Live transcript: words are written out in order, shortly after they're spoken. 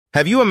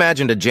Have you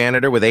imagined a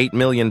janitor with $8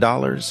 million?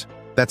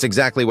 That's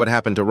exactly what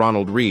happened to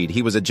Ronald Reed.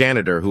 He was a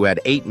janitor who had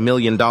 $8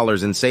 million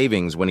in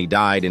savings when he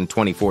died in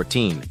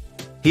 2014.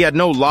 He had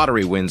no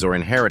lottery wins or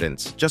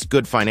inheritance, just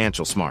good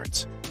financial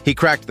smarts. He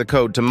cracked the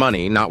code to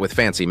money, not with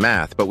fancy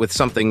math, but with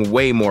something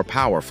way more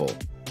powerful: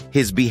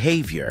 his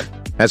behavior.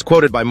 As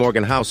quoted by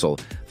Morgan Housel,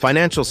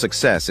 financial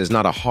success is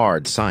not a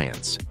hard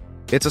science.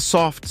 It's a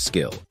soft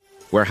skill,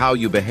 where how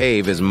you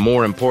behave is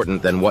more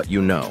important than what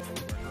you know.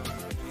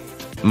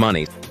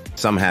 Money.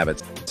 Some have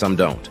it, some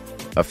don't.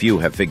 A few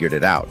have figured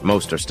it out,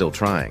 most are still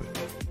trying.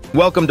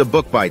 Welcome to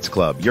Book Bites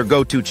Club, your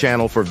go-to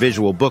channel for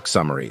visual book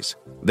summaries.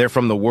 They're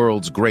from the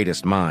world's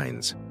greatest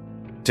minds.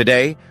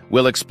 Today,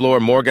 we'll explore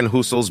Morgan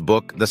Housel's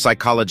book, The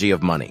Psychology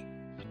of Money.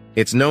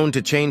 It's known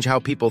to change how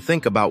people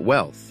think about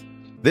wealth.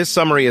 This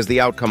summary is the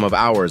outcome of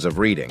hours of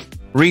reading,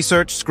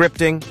 research,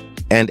 scripting,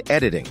 and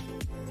editing.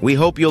 We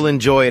hope you'll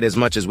enjoy it as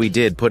much as we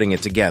did putting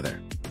it together.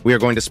 We are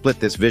going to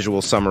split this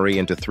visual summary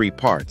into 3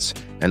 parts,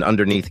 and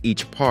underneath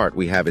each part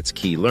we have its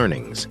key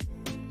learnings.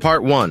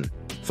 Part 1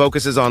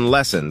 focuses on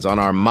lessons on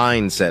our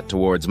mindset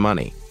towards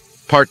money.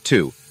 Part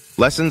 2,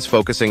 lessons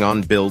focusing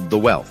on build the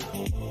wealth.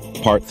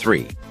 Part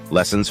 3,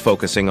 lessons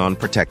focusing on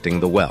protecting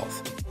the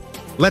wealth.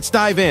 Let's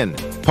dive in.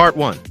 Part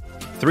 1,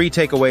 3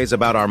 takeaways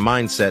about our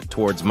mindset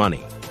towards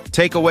money.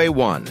 Takeaway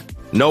 1,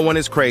 no one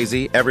is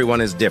crazy,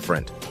 everyone is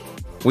different.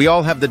 We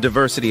all have the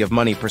diversity of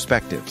money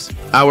perspectives.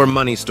 Our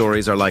money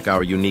stories are like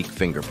our unique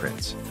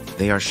fingerprints.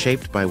 They are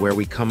shaped by where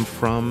we come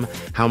from,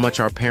 how much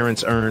our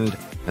parents earned,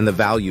 and the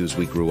values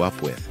we grew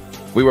up with.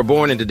 We were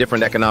born into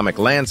different economic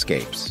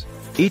landscapes.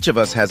 Each of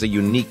us has a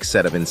unique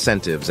set of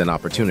incentives and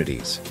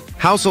opportunities.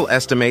 Housel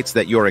estimates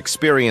that your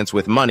experience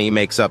with money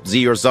makes up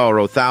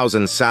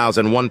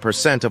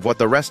 0.001% of what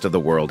the rest of the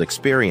world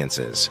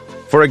experiences.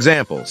 For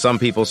example, some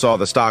people saw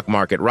the stock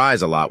market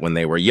rise a lot when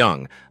they were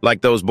young,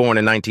 like those born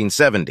in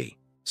 1970.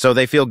 So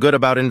they feel good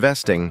about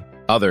investing.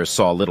 Others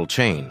saw little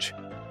change.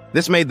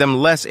 This made them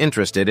less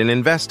interested in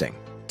investing.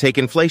 Take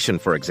inflation,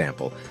 for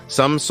example.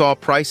 Some saw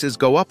prices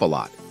go up a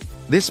lot.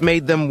 This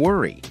made them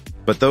worry.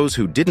 But those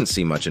who didn't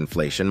see much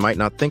inflation might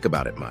not think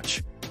about it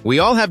much. We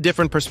all have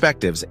different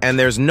perspectives, and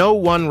there's no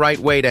one right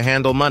way to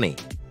handle money.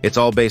 It's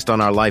all based on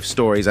our life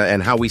stories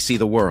and how we see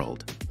the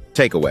world.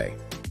 Takeaway: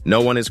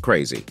 no one is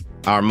crazy.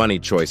 Our money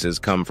choices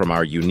come from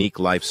our unique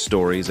life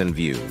stories and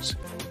views.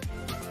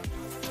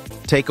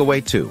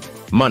 Takeaway 2.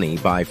 Money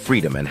buy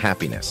freedom and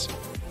happiness.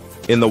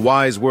 In the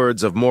wise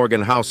words of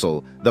Morgan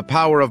Housel, the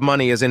power of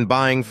money is in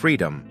buying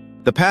freedom.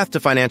 The path to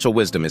financial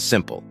wisdom is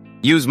simple.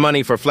 Use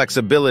money for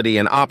flexibility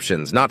and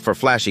options, not for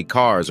flashy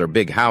cars or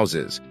big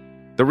houses.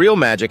 The real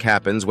magic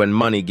happens when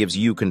money gives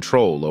you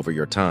control over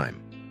your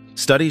time.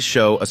 Studies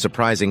show a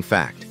surprising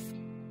fact.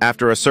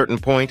 After a certain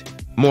point,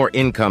 more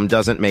income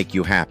doesn't make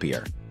you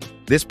happier.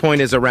 This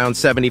point is around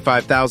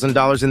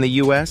 $75,000 in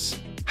the US.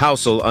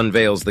 Housel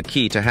unveils the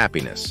key to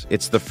happiness.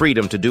 It's the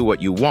freedom to do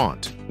what you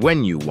want,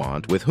 when you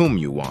want, with whom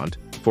you want,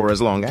 for as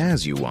long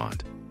as you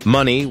want.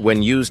 Money,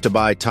 when used to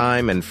buy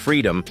time and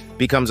freedom,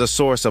 becomes a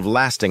source of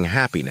lasting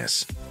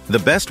happiness. The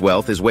best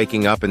wealth is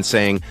waking up and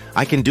saying,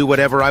 I can do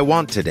whatever I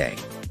want today.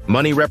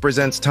 Money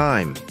represents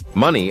time.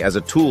 Money, as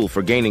a tool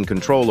for gaining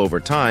control over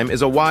time,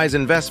 is a wise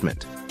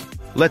investment.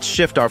 Let's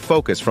shift our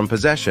focus from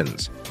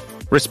possessions.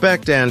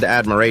 Respect and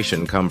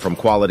admiration come from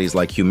qualities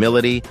like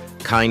humility,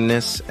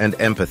 kindness, and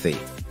empathy.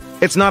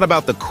 It's not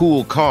about the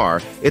cool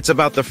car, it's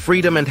about the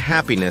freedom and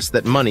happiness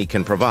that money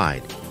can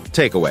provide.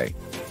 Takeaway: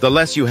 the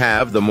less you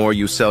have, the more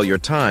you sell your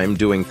time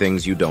doing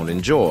things you don't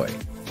enjoy.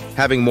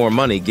 Having more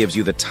money gives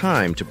you the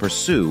time to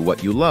pursue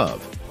what you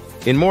love.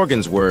 In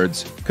Morgan's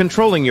words,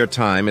 controlling your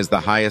time is the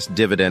highest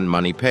dividend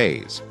money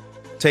pays.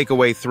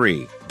 Takeaway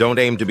 3, don't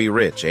aim to be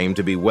rich, aim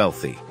to be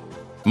wealthy.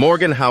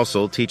 Morgan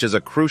Housel teaches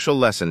a crucial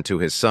lesson to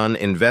his son: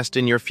 invest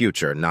in your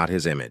future, not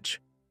his image.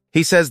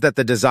 He says that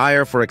the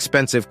desire for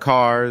expensive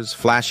cars,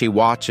 flashy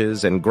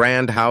watches, and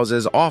grand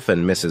houses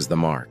often misses the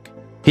mark.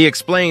 He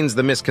explains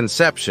the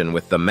misconception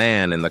with the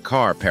man in the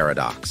car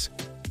paradox.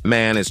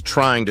 Man is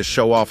trying to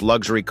show off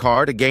luxury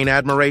car to gain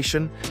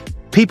admiration.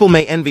 People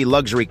may envy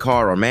luxury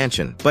car or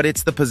mansion, but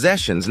it's the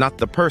possessions, not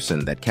the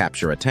person, that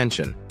capture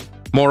attention.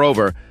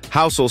 Moreover,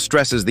 Housel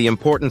stresses the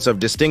importance of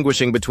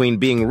distinguishing between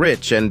being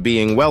rich and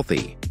being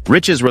wealthy.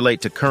 Riches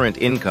relate to current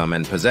income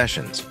and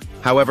possessions.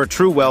 However,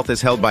 true wealth is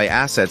held by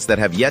assets that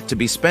have yet to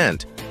be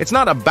spent. It's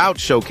not about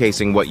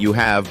showcasing what you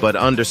have, but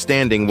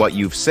understanding what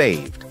you've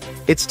saved.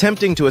 It's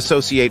tempting to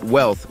associate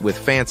wealth with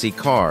fancy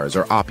cars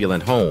or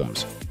opulent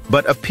homes,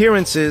 but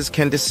appearances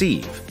can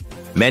deceive.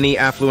 Many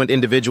affluent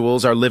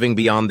individuals are living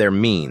beyond their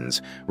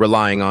means,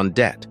 relying on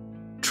debt.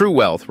 True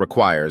wealth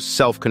requires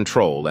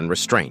self-control and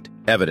restraint,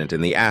 evident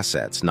in the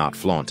assets, not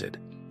flaunted.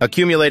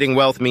 Accumulating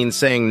wealth means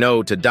saying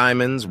no to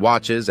diamonds,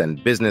 watches,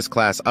 and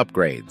business-class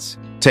upgrades.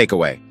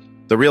 Takeaway: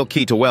 the real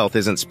key to wealth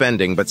isn't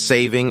spending, but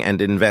saving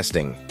and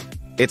investing.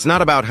 It's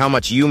not about how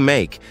much you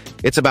make,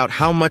 it's about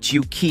how much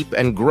you keep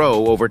and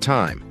grow over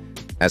time.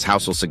 As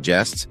Housel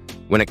suggests,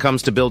 when it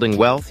comes to building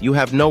wealth, you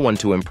have no one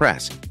to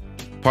impress.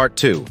 Part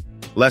 2.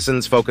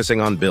 Lessons focusing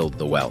on build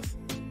the wealth.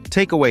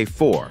 Takeaway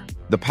 4.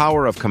 The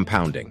power of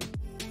compounding.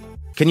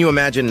 Can you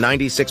imagine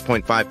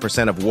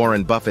 96.5% of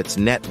Warren Buffett's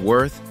net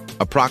worth,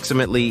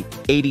 approximately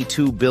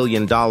 $82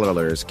 billion,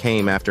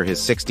 came after his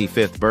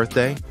 65th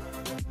birthday?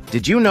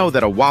 Did you know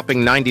that a whopping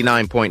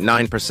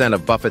 99.9%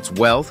 of Buffett's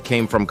wealth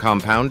came from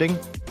compounding?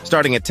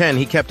 Starting at 10,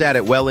 he kept at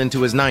it well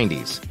into his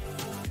 90s.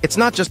 It's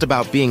not just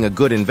about being a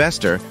good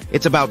investor,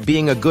 it's about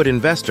being a good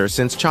investor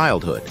since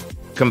childhood.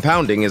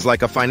 Compounding is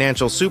like a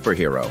financial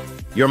superhero.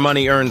 Your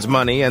money earns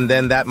money, and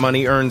then that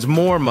money earns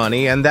more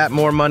money, and that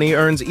more money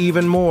earns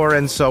even more,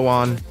 and so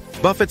on.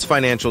 Buffett's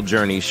financial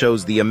journey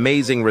shows the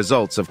amazing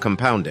results of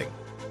compounding.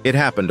 It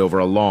happened over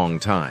a long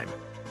time.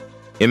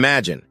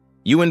 Imagine,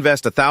 you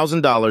invest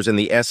 $1,000 in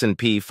the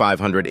S&P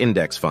 500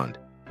 index fund.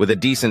 With a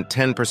decent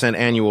 10%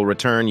 annual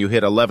return, you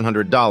hit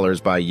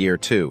 $1,100 by year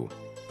 2.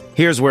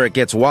 Here's where it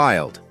gets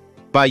wild.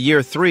 By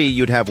year 3,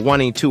 you'd have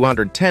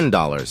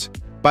 $210.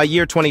 By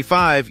year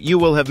 25, you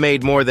will have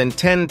made more than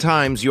 10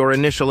 times your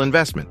initial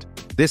investment.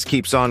 This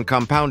keeps on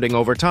compounding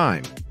over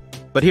time.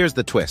 But here's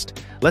the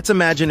twist. Let's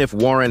imagine if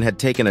Warren had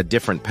taken a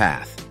different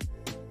path.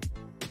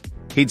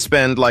 He'd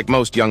spend, like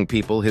most young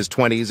people, his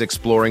 20s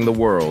exploring the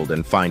world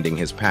and finding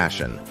his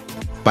passion.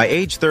 By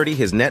age 30,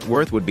 his net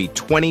worth would be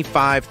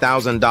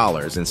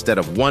 $25,000 instead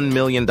of $1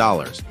 million.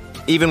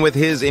 Even with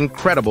his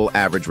incredible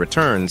average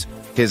returns,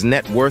 his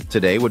net worth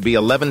today would be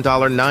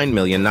 $11.9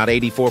 million, not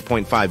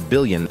 $84.5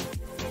 billion.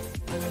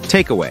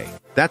 Takeaway.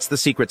 That's the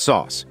secret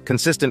sauce.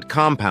 Consistent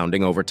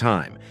compounding over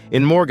time.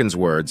 In Morgan's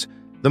words,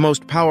 the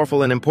most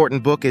powerful and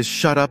important book is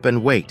Shut Up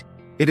and Wait.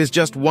 It is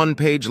just 1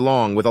 page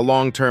long with a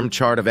long-term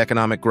chart of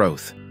economic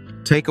growth.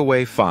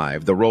 Takeaway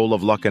 5. The role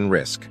of luck and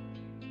risk.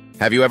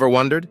 Have you ever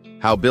wondered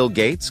how Bill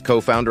Gates,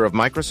 co-founder of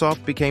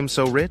Microsoft, became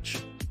so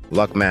rich?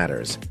 Luck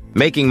matters.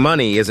 Making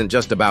money isn't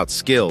just about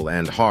skill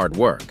and hard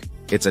work.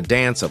 It's a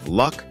dance of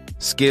luck,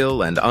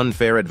 skill, and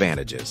unfair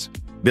advantages.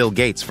 Bill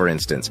Gates, for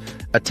instance,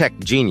 a tech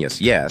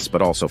genius, yes,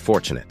 but also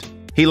fortunate.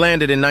 He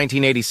landed in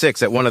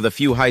 1986 at one of the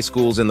few high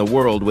schools in the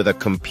world with a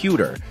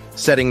computer,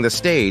 setting the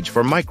stage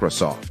for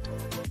Microsoft.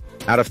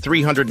 Out of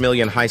 300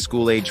 million high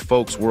school-age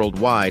folks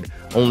worldwide,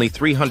 only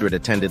 300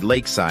 attended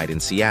Lakeside in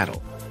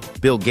Seattle.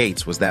 Bill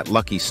Gates was that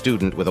lucky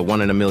student with a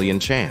 1 in a million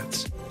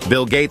chance.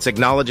 Bill Gates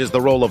acknowledges the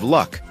role of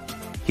luck.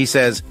 He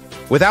says,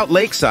 without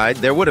Lakeside,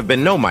 there would have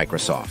been no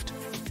Microsoft.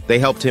 They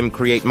helped him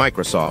create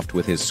Microsoft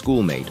with his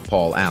schoolmate,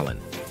 Paul Allen.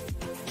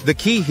 The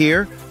key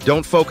here,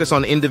 don't focus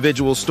on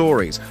individual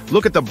stories.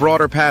 Look at the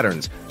broader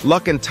patterns.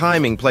 Luck and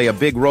timing play a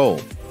big role.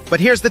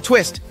 But here's the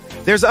twist.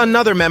 There's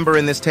another member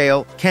in this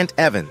tale, Kent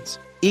Evans.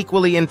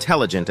 Equally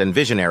intelligent and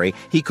visionary,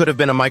 he could have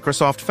been a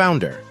Microsoft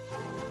founder.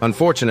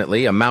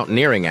 Unfortunately, a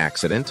mountaineering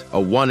accident, a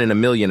 1 in a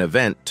million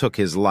event, took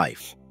his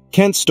life.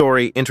 Kent's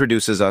story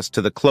introduces us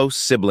to the close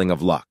sibling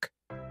of luck,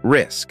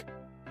 risk.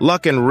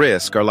 Luck and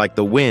risk are like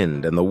the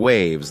wind and the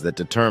waves that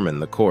determine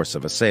the course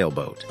of a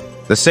sailboat.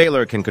 The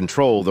sailor can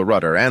control the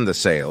rudder and the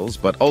sails,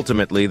 but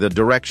ultimately the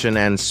direction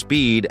and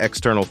speed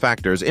external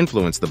factors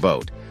influence the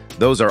boat.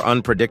 Those are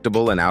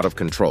unpredictable and out of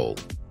control.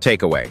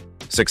 Takeaway.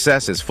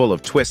 Success is full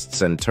of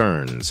twists and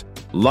turns.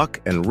 Luck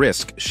and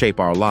risk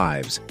shape our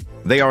lives.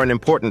 They are an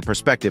important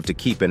perspective to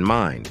keep in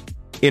mind.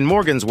 In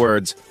Morgan's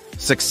words,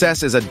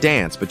 success is a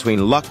dance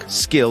between luck,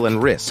 skill,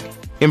 and risk.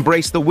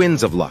 Embrace the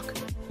winds of luck.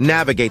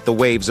 Navigate the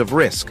waves of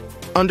risk.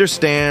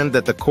 Understand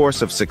that the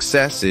course of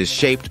success is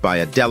shaped by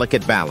a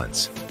delicate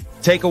balance.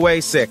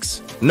 Takeaway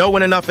 6. No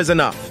one enough is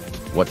enough.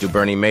 What do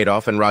Bernie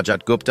Madoff and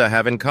Rajat Gupta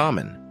have in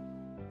common?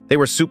 They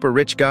were super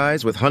rich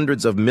guys with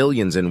hundreds of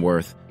millions in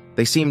worth.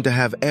 They seemed to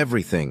have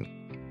everything.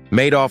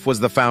 Madoff was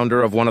the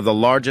founder of one of the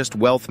largest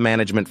wealth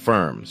management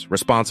firms,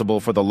 responsible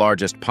for the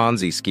largest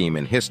Ponzi scheme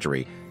in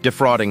history,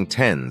 defrauding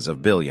tens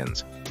of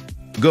billions.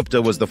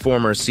 Gupta was the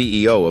former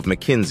CEO of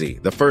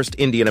McKinsey, the first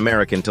Indian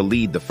American to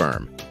lead the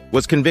firm,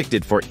 was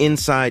convicted for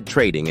inside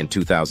trading in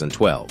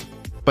 2012.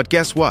 But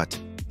guess what?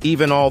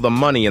 Even all the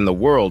money in the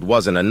world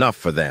wasn't enough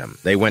for them.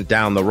 They went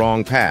down the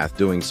wrong path,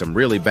 doing some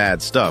really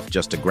bad stuff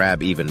just to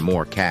grab even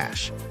more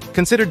cash.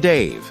 Consider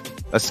Dave,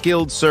 a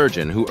skilled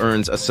surgeon who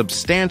earns a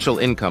substantial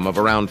income of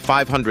around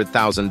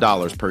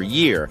 $500,000 per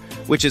year,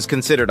 which is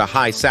considered a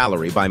high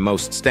salary by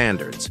most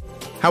standards.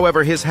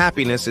 However, his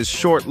happiness is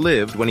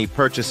short-lived when he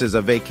purchases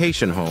a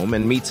vacation home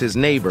and meets his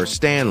neighbor,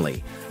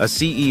 Stanley, a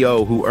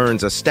CEO who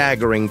earns a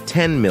staggering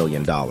 $10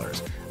 million.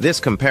 This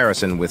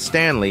comparison with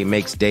Stanley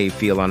makes Dave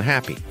feel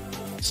unhappy.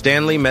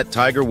 Stanley met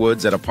Tiger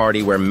Woods at a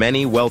party where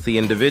many wealthy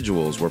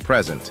individuals were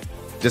present.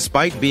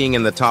 Despite being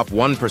in the top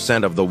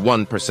 1% of the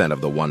 1%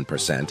 of the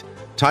 1%,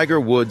 Tiger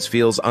Woods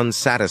feels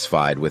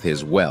unsatisfied with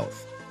his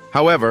wealth.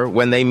 However,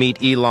 when they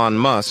meet Elon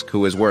Musk,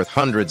 who is worth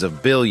hundreds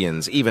of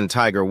billions, even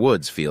Tiger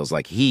Woods feels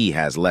like he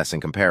has less in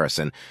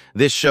comparison.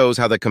 This shows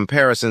how the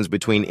comparisons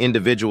between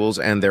individuals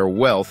and their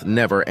wealth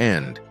never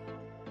end.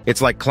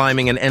 It's like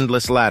climbing an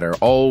endless ladder,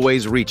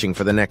 always reaching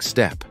for the next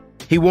step.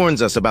 He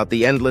warns us about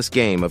the endless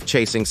game of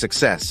chasing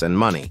success and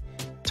money.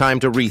 Time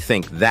to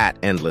rethink that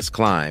endless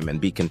climb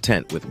and be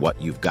content with what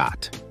you've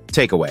got.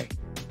 Takeaway.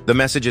 The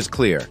message is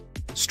clear.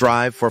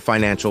 Strive for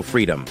financial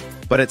freedom,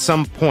 but at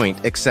some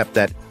point accept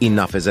that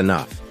enough is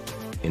enough.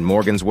 In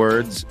Morgan's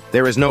words,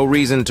 there is no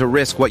reason to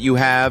risk what you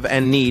have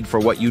and need for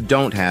what you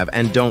don't have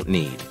and don't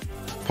need.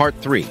 Part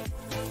 3.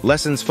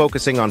 Lessons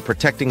focusing on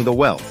protecting the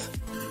wealth.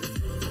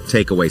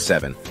 Takeaway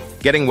 7.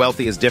 Getting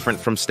wealthy is different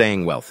from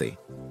staying wealthy.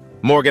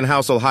 Morgan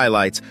Housel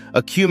highlights,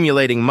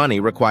 accumulating money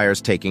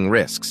requires taking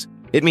risks.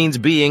 It means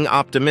being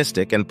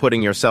optimistic and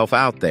putting yourself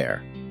out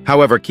there.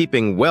 However,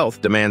 keeping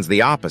wealth demands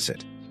the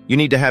opposite. You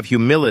need to have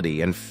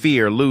humility and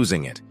fear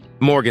losing it.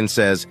 Morgan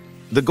says,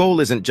 the goal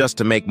isn't just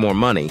to make more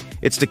money,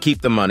 it's to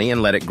keep the money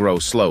and let it grow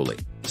slowly.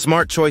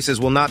 Smart choices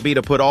will not be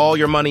to put all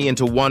your money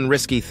into one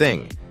risky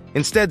thing.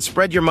 Instead,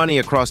 spread your money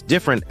across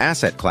different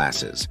asset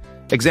classes.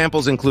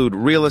 Examples include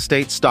real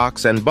estate,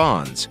 stocks, and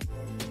bonds.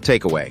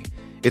 Takeaway.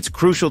 It's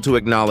crucial to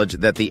acknowledge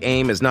that the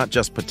aim is not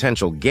just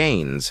potential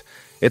gains,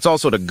 it's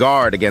also to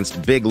guard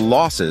against big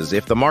losses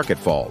if the market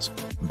falls.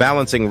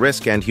 Balancing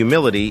risk and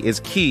humility is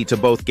key to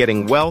both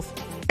getting wealth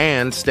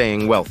and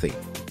staying wealthy.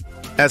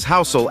 As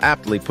Housel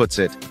aptly puts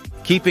it,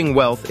 keeping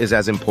wealth is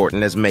as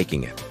important as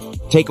making it.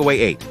 Takeaway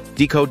 8.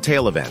 Decode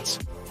tail events.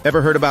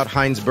 Ever heard about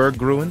Heinz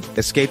Berggruen?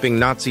 Escaping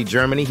Nazi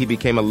Germany, he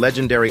became a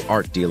legendary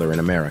art dealer in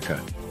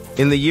America.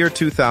 In the year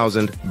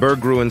 2000,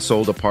 Berggruen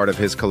sold a part of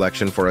his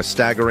collection for a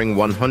staggering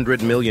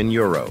 100 million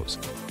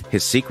euros.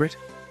 His secret?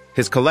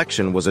 His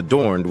collection was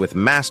adorned with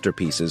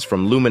masterpieces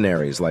from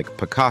luminaries like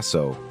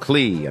Picasso,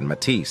 Klee, and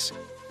Matisse.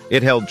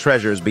 It held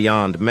treasures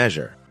beyond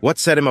measure. What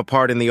set him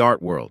apart in the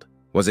art world?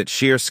 Was it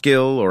sheer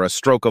skill or a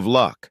stroke of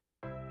luck?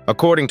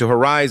 According to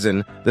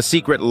Horizon, the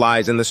secret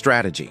lies in the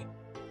strategy.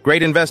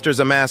 Great investors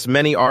amass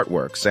many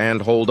artworks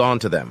and hold on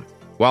to them.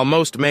 While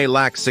most may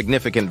lack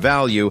significant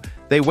value,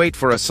 they wait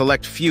for a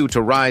select few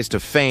to rise to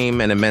fame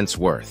and immense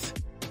worth.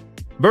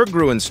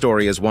 Berggruen's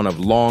story is one of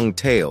long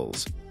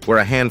tales, where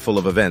a handful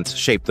of events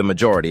shape the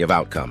majority of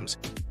outcomes.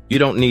 You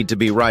don't need to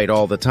be right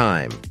all the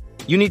time.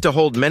 You need to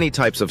hold many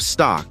types of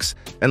stocks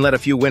and let a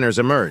few winners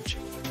emerge.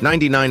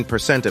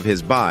 99% of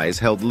his buys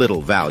held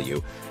little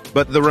value,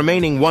 but the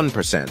remaining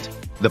 1%,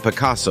 the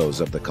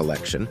Picassos of the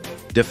collection,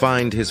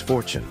 defined his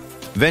fortune.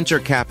 Venture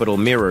capital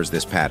mirrors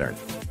this pattern.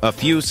 A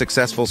few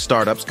successful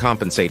startups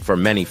compensate for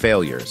many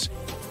failures.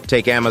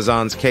 Take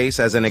Amazon's case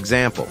as an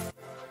example.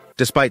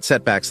 Despite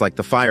setbacks like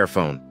the Fire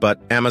Phone, but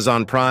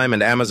Amazon Prime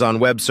and Amazon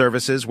Web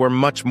Services were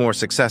much more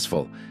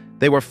successful.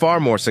 They were far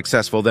more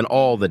successful than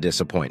all the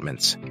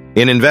disappointments.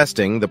 In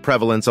investing, the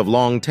prevalence of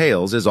long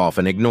tails is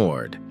often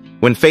ignored.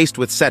 When faced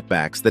with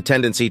setbacks, the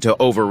tendency to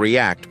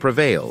overreact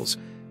prevails.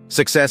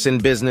 Success in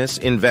business,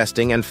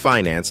 investing, and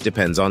finance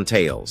depends on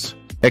tails.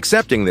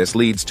 Accepting this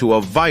leads to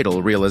a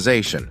vital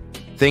realization.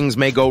 Things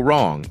may go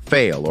wrong,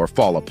 fail, or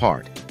fall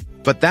apart.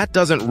 But that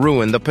doesn't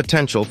ruin the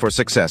potential for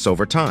success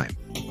over time.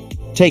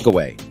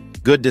 Takeaway.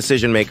 Good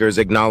decision-makers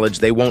acknowledge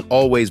they won't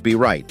always be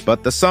right,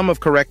 but the sum of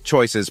correct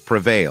choices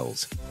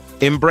prevails.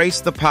 Embrace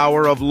the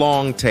power of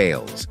long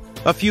tails.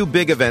 A few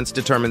big events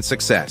determine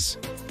success.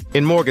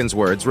 In Morgan's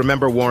words,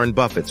 remember Warren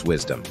Buffett's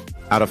wisdom.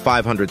 Out of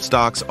 500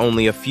 stocks,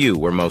 only a few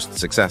were most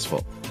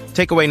successful.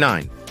 Takeaway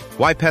 9.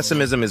 Why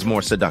pessimism is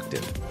more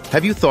seductive.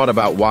 Have you thought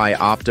about why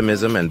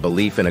optimism and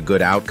belief in a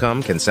good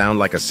outcome can sound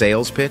like a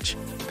sales pitch?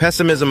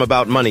 Pessimism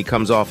about money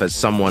comes off as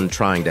someone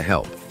trying to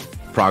help.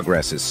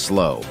 Progress is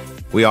slow.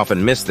 We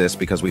often miss this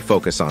because we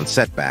focus on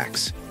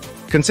setbacks.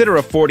 Consider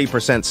a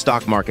 40%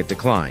 stock market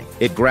decline.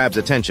 It grabs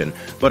attention,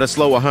 but a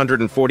slow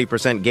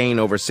 140% gain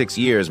over 6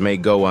 years may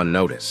go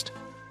unnoticed.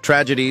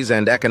 Tragedies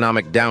and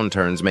economic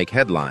downturns make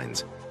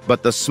headlines,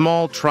 but the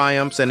small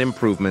triumphs and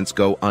improvements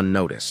go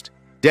unnoticed.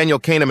 Daniel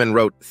Kahneman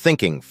wrote,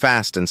 "Thinking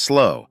fast and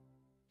slow."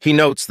 He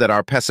notes that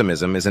our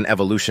pessimism is an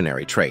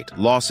evolutionary trait.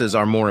 Losses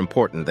are more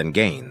important than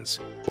gains.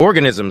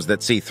 Organisms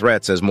that see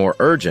threats as more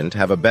urgent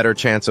have a better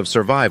chance of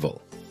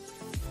survival.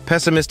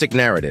 Pessimistic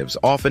narratives,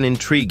 often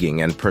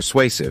intriguing and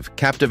persuasive,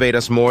 captivate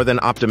us more than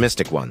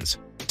optimistic ones.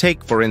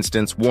 Take, for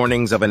instance,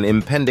 warnings of an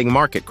impending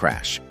market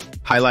crash.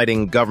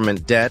 Highlighting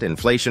government debt,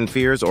 inflation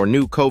fears, or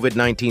new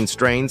COVID-19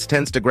 strains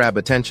tends to grab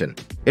attention.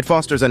 It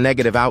fosters a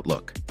negative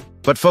outlook.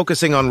 But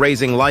focusing on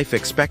raising life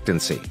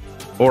expectancy,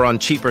 or on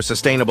cheaper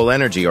sustainable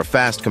energy or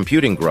fast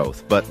computing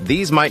growth, but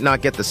these might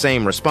not get the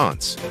same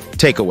response.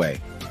 Takeaway.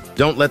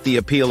 Don't let the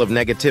appeal of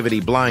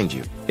negativity blind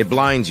you. It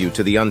blinds you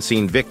to the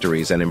unseen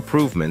victories and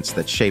improvements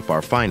that shape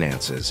our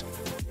finances.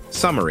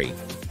 Summary.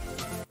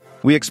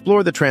 We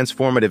explore the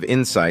transformative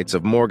insights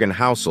of Morgan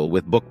Housel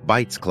with Book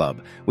Bites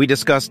Club. We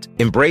discussed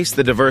embrace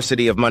the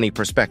diversity of money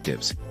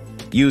perspectives,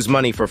 use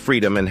money for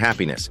freedom and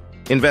happiness,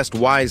 invest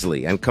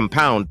wisely and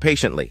compound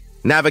patiently,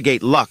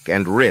 navigate luck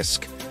and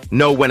risk,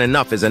 know when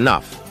enough is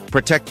enough,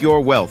 protect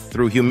your wealth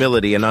through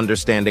humility and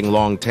understanding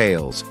long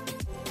tails.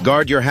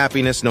 Guard your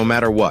happiness no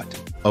matter what.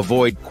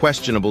 Avoid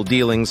questionable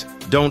dealings,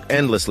 don't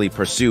endlessly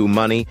pursue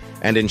money,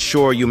 and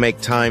ensure you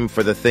make time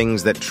for the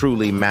things that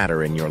truly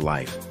matter in your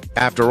life.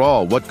 After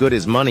all, what good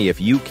is money if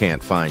you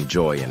can't find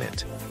joy in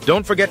it?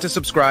 Don't forget to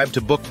subscribe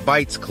to Book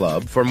Bites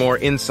Club for more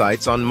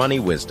insights on money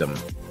wisdom.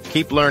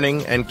 Keep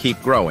learning and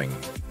keep growing.